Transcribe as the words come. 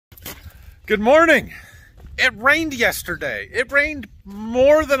Good morning. It rained yesterday. It rained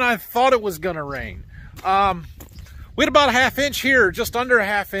more than I thought it was gonna rain. We had about a half inch here, just under a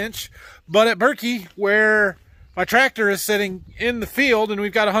half inch, but at Berkey, where my tractor is sitting in the field and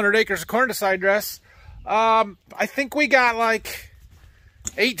we've got 100 acres of corn to side dress, I think we got like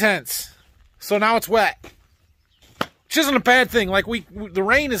 8/10. So now it's wet, which isn't a bad thing. Like the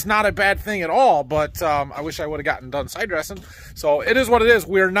rain is not a bad thing at all, but I wish I would have gotten done side dressing. So it is what it is.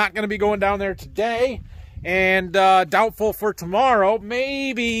 We're not going to be going down there today, and doubtful for tomorrow.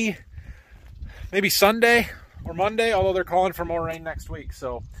 Maybe Sunday or Monday, although they're calling for more rain next week.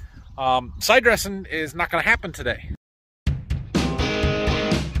 So side dressing is not going to happen today.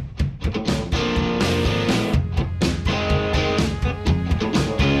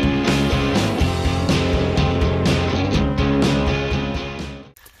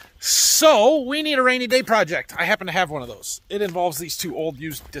 So we need a rainy day project. I happen to have one of those. It involves these two old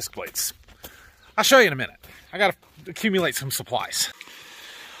used disc blades. I'll show you in a minute. I gotta accumulate some supplies.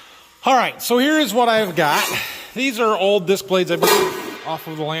 All right, so here is what I've got. These are old disc blades I bought off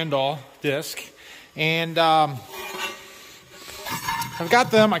of the Landau disc. And I've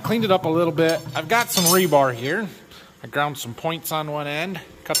got them, I cleaned it up a little bit. I've got some rebar here. I ground some points on one end,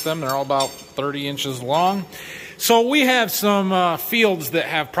 cut them, they're all about 30 inches long. So we have some fields that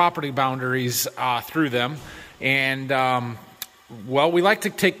have property boundaries through them, and well, we like to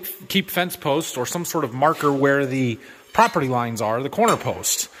keep fence posts or some sort of marker where the property lines are, the corner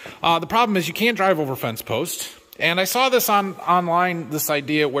posts. The problem is you can't drive over fence posts, and I saw this online, this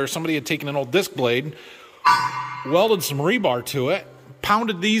idea where somebody had taken an old disc blade, welded some rebar to it,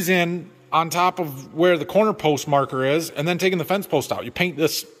 pounded these in on top of where the corner post marker is, and then taking the fence post out. You paint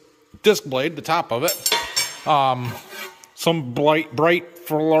this disc blade, the top of it, some bright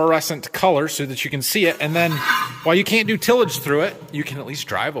fluorescent color so that you can see it, and then while you can't do tillage through it, you can at least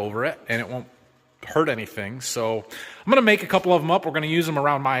drive over it and it won't hurt anything. So I'm gonna make a couple of them up. We're gonna use them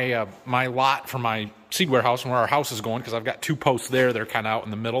around my my lot for my seed warehouse and where our house is going, because I've got two posts there. They're kind of out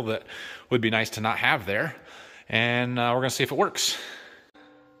in the middle that would be nice to not have there, and we're gonna see if it works.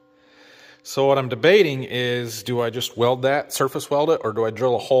 So what I'm debating is, do I just weld that, surface weld it, or do I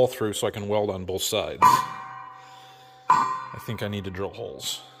drill a hole through so I can weld on both sides? I think I need to drill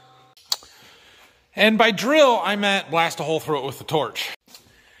holes. And by drill, I meant blast a hole through it with the torch.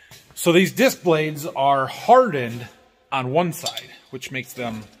 So these disc blades are hardened on one side, which makes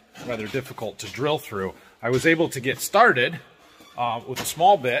them rather difficult to drill through. I was able to get started with a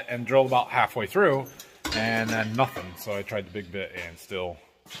small bit and drill about halfway through, and then nothing. So I tried the big bit and still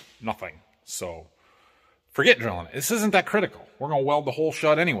nothing. So forget drilling it. This isn't that critical. We're going to weld the hole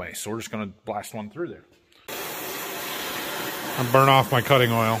shut anyway, so we're just going to blast one through there. I burn off my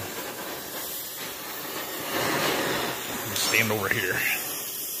cutting oil. Stand over here.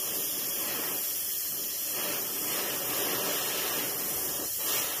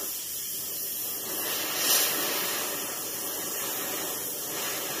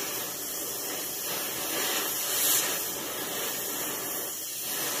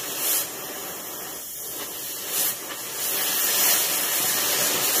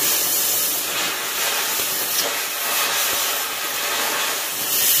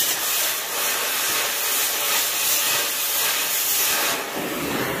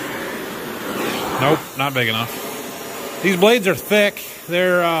 Nope, not big enough. These blades are thick.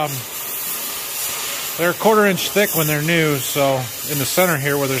 They're a 1/4 inch thick when they're new, so in the center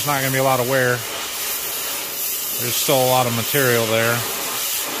here where there's not going to be a lot of wear, there's still a lot of material there,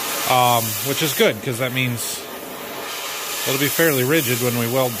 which is good because that means it'll be fairly rigid when we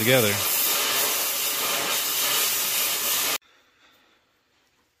weld together.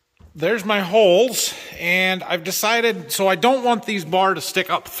 There's my holes, and I've decided, so I don't want these bar to stick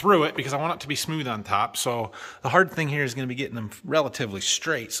up through it because I want it to be smooth on top. So the hard thing here is going to be getting them relatively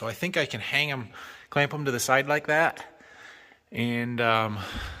straight. So I think I can hang them, clamp them to the side like that, and then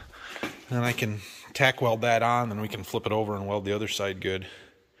I can tack weld that on, then we can flip it over and weld the other side good.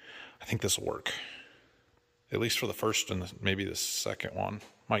 I think this will work, at least for the first and maybe the second one.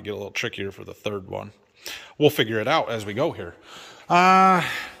 Might get a little trickier for the third one. We'll figure it out as we go here.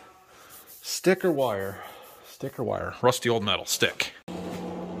 Stick or wire? Stick or wire? Rusty old metal, stick.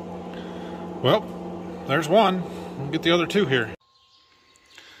 Well, there's one. We'll get the other two here.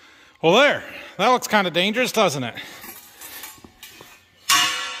 Well, there. That looks kind of dangerous, doesn't it?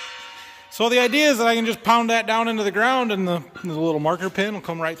 So the idea is that I can just pound that down into the ground, and the little marker pin will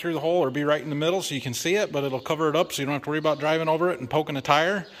come right through the hole or be right in the middle so you can see it, but it'll cover it up so you don't have to worry about driving over it and poking a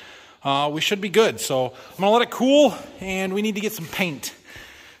tire. We should be good. So I'm going to let it cool, and we need to get some paint.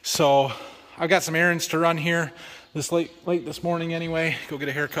 So I've got some errands to run here. this late this morning anyway. Go get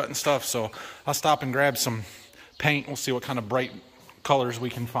a haircut and stuff. So I'll stop and grab some paint. We'll see what kind of bright colors we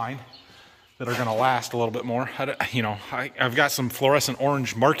can find that are going to last a little bit more. I've got some fluorescent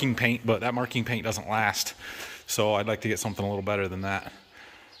orange marking paint, but that marking paint doesn't last. So I'd like to get something a little better than that.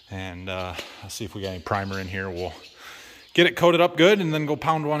 And I'll see if we got any primer in here. We'll get it coated up good and then go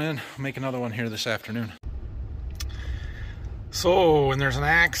pound one in. Make another one here this afternoon. So when there's an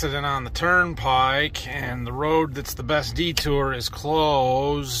accident on the turnpike and the road that's the best detour is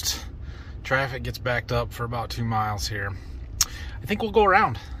closed, traffic gets backed up for about 2 miles here. I think we'll go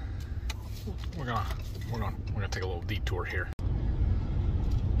around. We're gonna take a little detour here.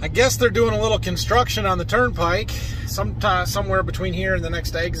 I guess they're doing a little construction on the turnpike, somewhere between here and the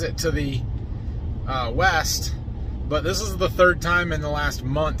next exit to the west. But this is the 3rd time in the last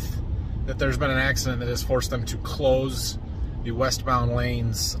month that there's been an accident that has forced them to close the westbound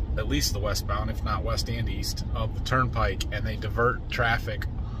lanes, at least the westbound, if not west and east, of the turnpike, and they divert traffic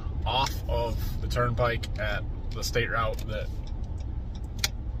off of the turnpike at the state route that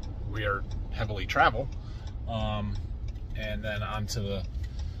we are heavily travel, and then onto the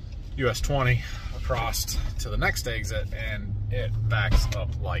US 20 across to the next exit, and it backs up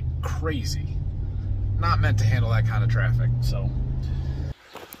like crazy. Not meant to handle that kind of traffic. So,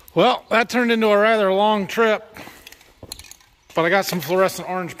 well, that turned into a rather long trip, but I got some fluorescent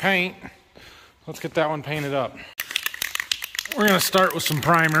orange paint. Let's get that one painted up. We're gonna start with some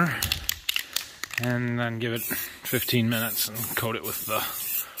primer and then give it 15 minutes and coat it with the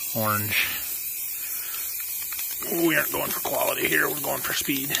orange. We aren't going for quality here, we're going for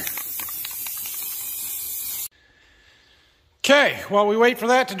speed. Okay, while we wait for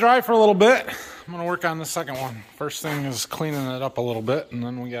that to dry for a little bit, I'm gonna work on the second one. First thing is cleaning it up a little bit, and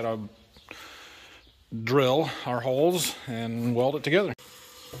then we gotta drill our holes and weld it together.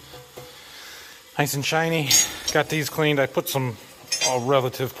 Nice and shiny. Got these cleaned. I put some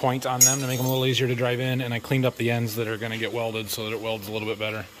relative point on them to make them a little easier to drive in, and I cleaned up the ends that are gonna get welded so that it welds a little bit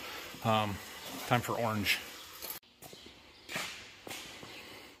better. Time for orange.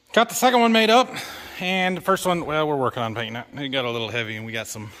 Got the second one made up, and the first one, well, we're working on painting it. It got a little heavy and we got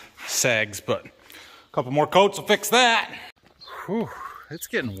some sags, but a couple more coats will fix that. Whew, it's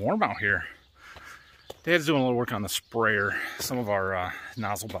getting warm out here. Dad's doing a little work on the sprayer. Some of our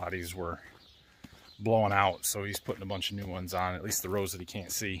nozzle bodies were blowing out, so he's putting a bunch of new ones on, at least the rows that he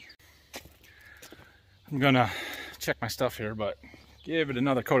can't see. I'm gonna check my stuff here, but give it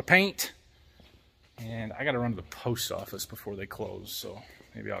another coat of paint. And I gotta run to the post office before they close, so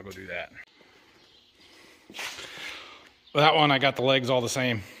maybe I'll go do that. That one, I got the legs all the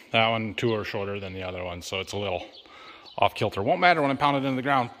same. That one, 2 are shorter than the other one, so it's a little off kilter. Won't matter when I pound it into the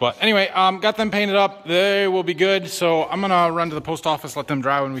ground. But anyway, got them painted up. They will be good. So I'm gonna run to the post office, let them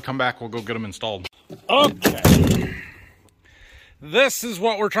dry. When we come back, we'll go get them installed. Okay. This is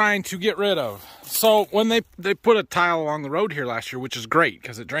what we're trying to get rid of. So when they put a tile along the road here last year, which is great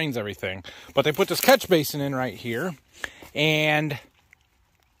because it drains everything, but they put this catch basin in right here, and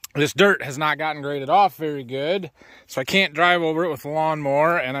this dirt has not gotten graded off very good, so I can't drive over it with the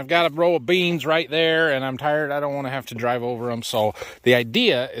lawnmower, and I've got a row of beans right there, and I'm tired. I don't want to have to drive over them. So the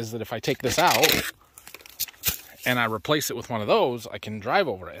idea is that if I take this out and I replace it with one of those, I can drive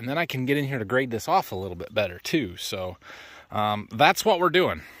over it, and then I can get in here to grade this off a little bit better too. So that's what we're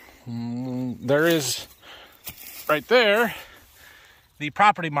doing. There is right there the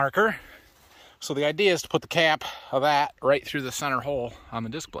property marker. So the idea is to put the cap of that right through the center hole on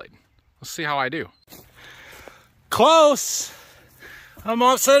the disc blade. Let's see how I do. Close! I'm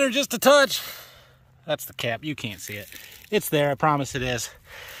off center just a touch. That's the cap, you can't see it. It's there, I promise it is.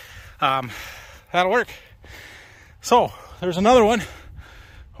 That'll work. So, there's another one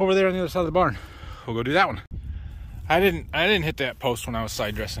over there on the other side of the barn. We'll go do that one. I didn't hit that post when I was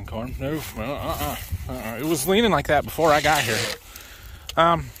side dressing corn. No, it was leaning like that before I got here.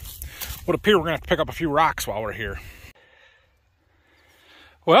 Would appear we're gonna have to pick up a few rocks while we're here.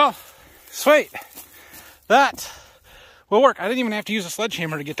 Well, sweet. That will work. I didn't even have to use a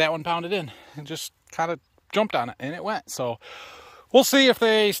sledgehammer to get that one pounded in. It just kind of jumped on it and it went. So we'll see if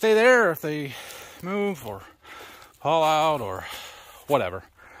they stay there or if they move or fall out or whatever.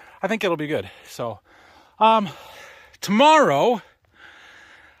 I think it'll be good. So tomorrow,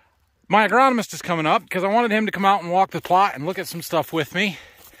 my agronomist is coming up because I wanted him to come out and walk the plot and look at some stuff with me.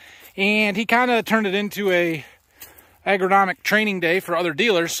 And he kind of turned it into a agronomic training day for other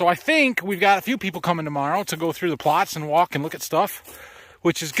dealers. So I think we've got a few people coming tomorrow to go through the plots and walk and look at stuff,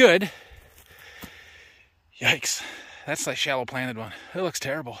 which is good. Yikes. That's that shallow planted one. It looks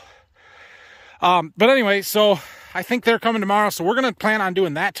terrible. But anyway, so I think they're coming tomorrow, so we're going to plan on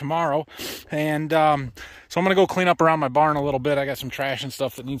doing that tomorrow. And so I'm going to go clean up around my barn a little bit. I got some trash and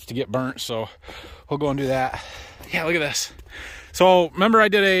stuff that needs to get burnt, so we'll go and do that. Yeah, look at this. So remember I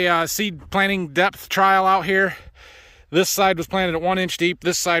did a seed planting depth trial out here. This side was planted at 1 inch deep.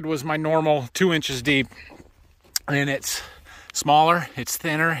 This side was my normal 2 inches deep. And it's smaller, it's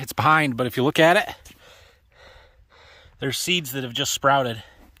thinner, it's behind. But if you look at it, there's seeds that have just sprouted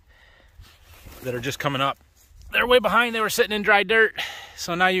that are just coming up. They're way behind. They were sitting in dry dirt.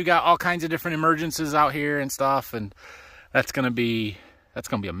 So now you got all kinds of different emergences out here and stuff. And that's gonna be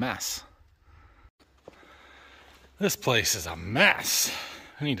a mess. This place is a mess.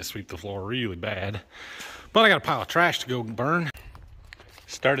 I need to sweep the floor really bad. But I got a pile of trash to go burn.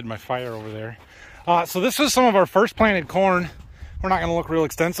 Started my fire over there. So this was some of our first planted corn. We're not gonna look real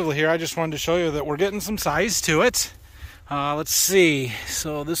extensively here. I just wanted to show you that we're getting some size to it. Let's see.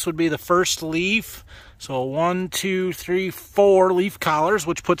 So this would be the first leaf. So 1, 2, 3, 4 leaf collars,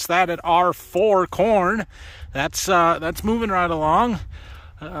 which puts that at R4 corn. That's moving right along.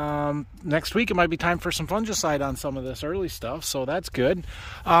 Next week it might be time for some fungicide on some of this early stuff, so that's good.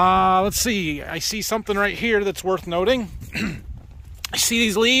 Let's see. I see something right here that's worth noting. I see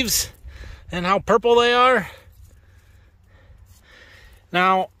these leaves and how purple they are.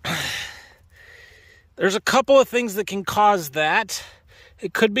 Now, there's a couple of things that can cause that.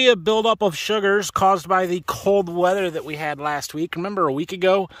 It could be a buildup of sugars caused by the cold weather that we had last week. Remember a week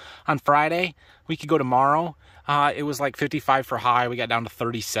ago on Friday, a week ago tomorrow, it was like 55 for high. We got down to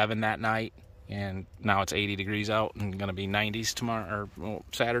 37 that night, and now it's 80 degrees out and gonna be 90s tomorrow, or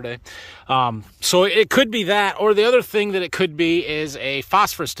Saturday. So it could be that, or the other thing that it could be is a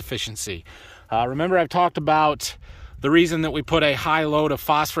phosphorus deficiency. Remember I've talked about the reason that we put a high load of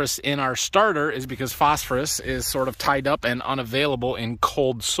phosphorus in our starter is because phosphorus is sort of tied up and unavailable in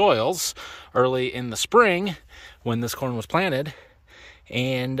cold soils early in the spring when this corn was planted.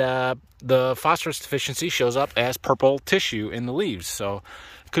 And the phosphorus deficiency shows up as purple tissue in the leaves. So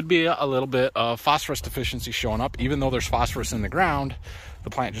it could be a little bit of phosphorus deficiency showing up. Even though there's phosphorus in the ground, the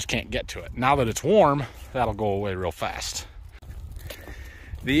plant just can't get to it. Now that it's warm, that'll go away real fast.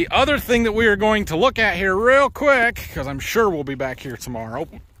 The other thing that we are going to look at here real quick, because I'm sure we'll be back here tomorrow,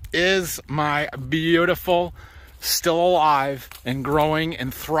 is my beautiful, still alive and growing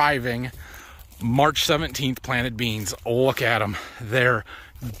and thriving March 17th planted beans. Look at them. They're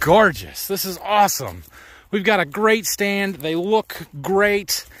gorgeous. This is awesome. We've got a great stand. They look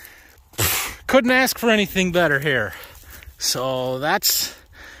great. Couldn't ask for anything better here. So that's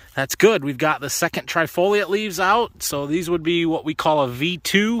good. We've got the second trifoliate leaves out. So these would be what we call a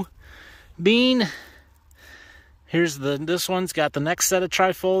V2 bean. Here's this one's got the next set of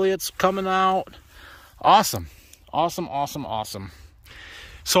trifoliates coming out. Awesome. Awesome, awesome, awesome.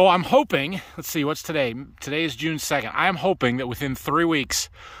 So I'm hoping, let's see, what's today? Today is June 2nd. I'm hoping that within 3 weeks,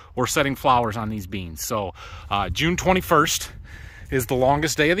 we're setting flowers on these beans. So June 21st is the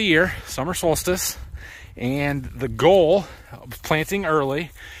longest day of the year, summer solstice. And the goal of planting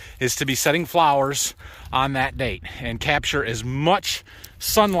early is to be setting flowers on that date and capture as much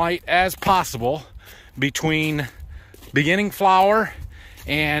sunlight as possible between beginning flower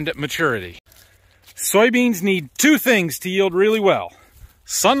and maturity. Soybeans need 2 things to yield really well: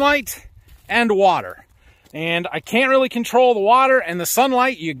 sunlight and water. And I can't really control the water and the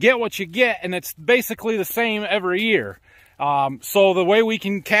sunlight. You get what you get, and it's basically the same every year. So the way we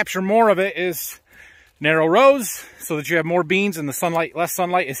can capture more of it is narrow rows so that you have more beans and the sunlight, less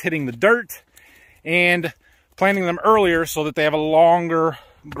sunlight is hitting the dirt, and planting them earlier so that they have a longer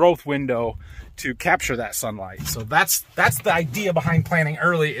growth window to capture that sunlight. So that's the idea behind planting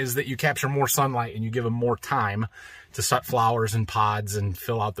early, is that you capture more sunlight and you give them more time to set flowers and pods and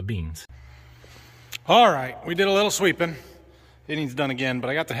fill out the beans. All right, we did a little sweeping. It needs done again, but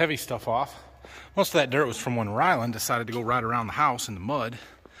I got the heavy stuff off. Most of that dirt was from when Rylan decided to go ride around the house in the mud.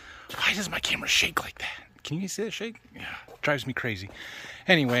 Why does my camera shake like that? Can you see it shake? Yeah, it drives me crazy.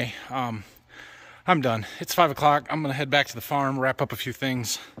 Anyway, I'm done. It's 5 o'clock. I'm gonna head back to the farm, wrap up a few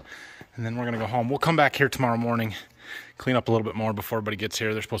things, and then we're gonna go home. We'll come back here tomorrow morning, clean up a little bit more before everybody gets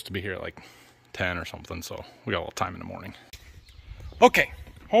here. They're supposed to be here at like 10 or something, so we got a little time in the morning. Okay,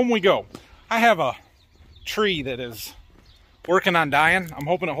 home we go. I have a tree that is working on dying. I'm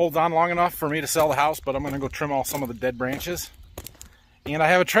hoping it holds on long enough for me to sell the house, but I'm gonna go trim all some of the dead branches. And I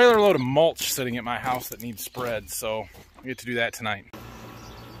have a trailer load of mulch sitting at my house that needs spread, so I get to do that tonight.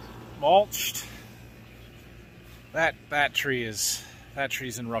 Mulched. That tree's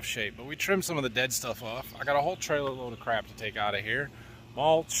in rough shape, but we trimmed some of the dead stuff off. I got a whole trailer load of crap to take out of here.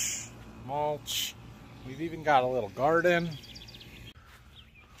 Mulch, mulch. We've even got a little garden.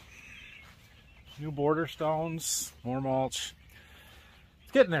 new border stones, more mulch.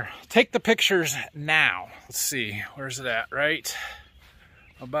 It's getting there. Take the pictures now. Let's see, where's it at? Right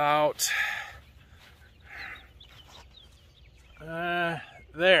about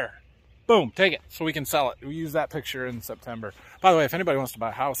there. Boom, take it so we can sell it. We use that picture in September. By the way, if anybody wants to buy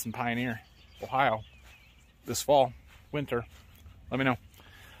a house in Pioneer, Ohio this fall, winter, let me know.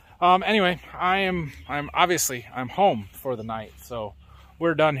 Anyway, I'm home for the night, so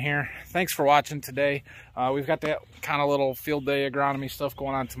we're done here. Thanks for watching today. We've got that kind of little field day agronomy stuff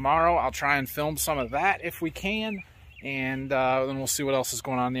going on tomorrow. I'll try and film some of that if we can, and then we'll see what else is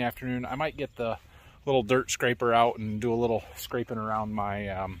going on in the afternoon. I might get the little dirt scraper out and do a little scraping around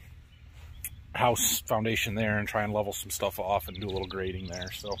my house foundation there and try and level some stuff off and do a little grading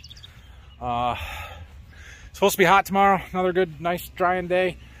there. So supposed to be hot tomorrow, another good nice drying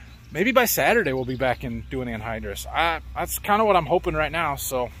day. Maybe by Saturday we'll be back in doing anhydrous. That's kind of what I'm hoping right now,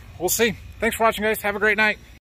 so we'll see. Thanks for watching, guys. Have a great night.